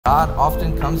God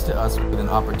often comes to us with an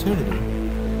opportunity,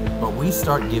 but we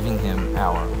start giving him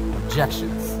our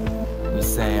objections. We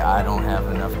say, I don't have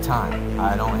enough time.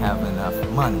 I don't have enough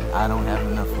money. I don't have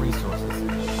enough resources.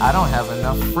 I don't have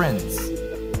enough friends.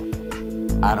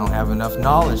 I don't have enough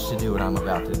knowledge to do what I'm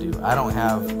about to do. I don't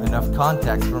have enough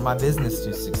contacts for my business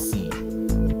to succeed.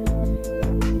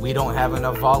 We don't have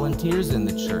enough volunteers in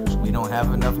the church. We don't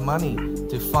have enough money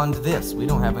to fund this. We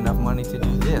don't have enough money to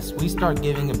do this. We start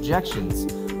giving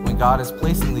objections when God is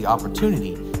placing the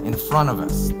opportunity in front of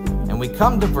us. And we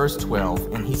come to verse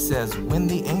 12, and he says, when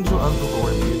the angel of the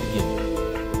Lord appeared to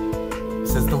Gideon, he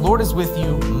says, the Lord is with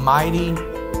you, mighty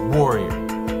warrior.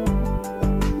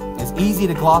 It's easy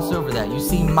to gloss over that. You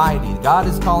see mighty. God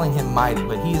is calling him mighty,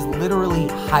 but he is literally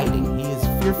hiding. He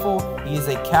is fearful. He is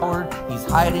a coward. He's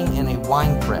hiding in a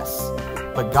wine press.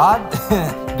 But God,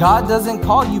 God doesn't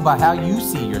call you by how you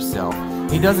see yourself.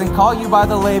 He doesn't call you by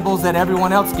the labels that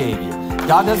everyone else gave you.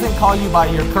 God doesn't call you by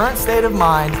your current state of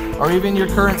mind or even your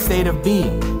current state of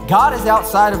being. God is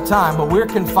outside of time, but we're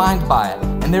confined by it.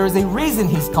 And there is a reason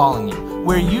he's calling you.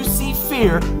 Where you see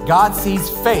fear, God sees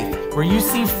faith. Where you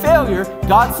see failure,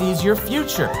 God sees your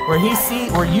future. Where you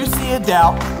see a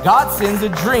doubt, God sends a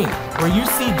dream. Where you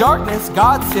see darkness,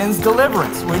 God sends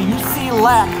deliverance. Where you see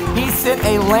lack, he sent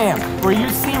a lamb. Where you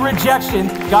see rejection,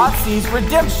 God sees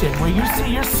redemption. Where you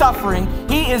see your suffering,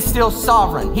 he is still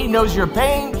sovereign. He knows your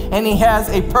pain and he has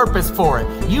a purpose for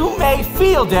it. You may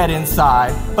feel dead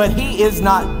inside, but he is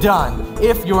not done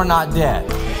if you're not dead.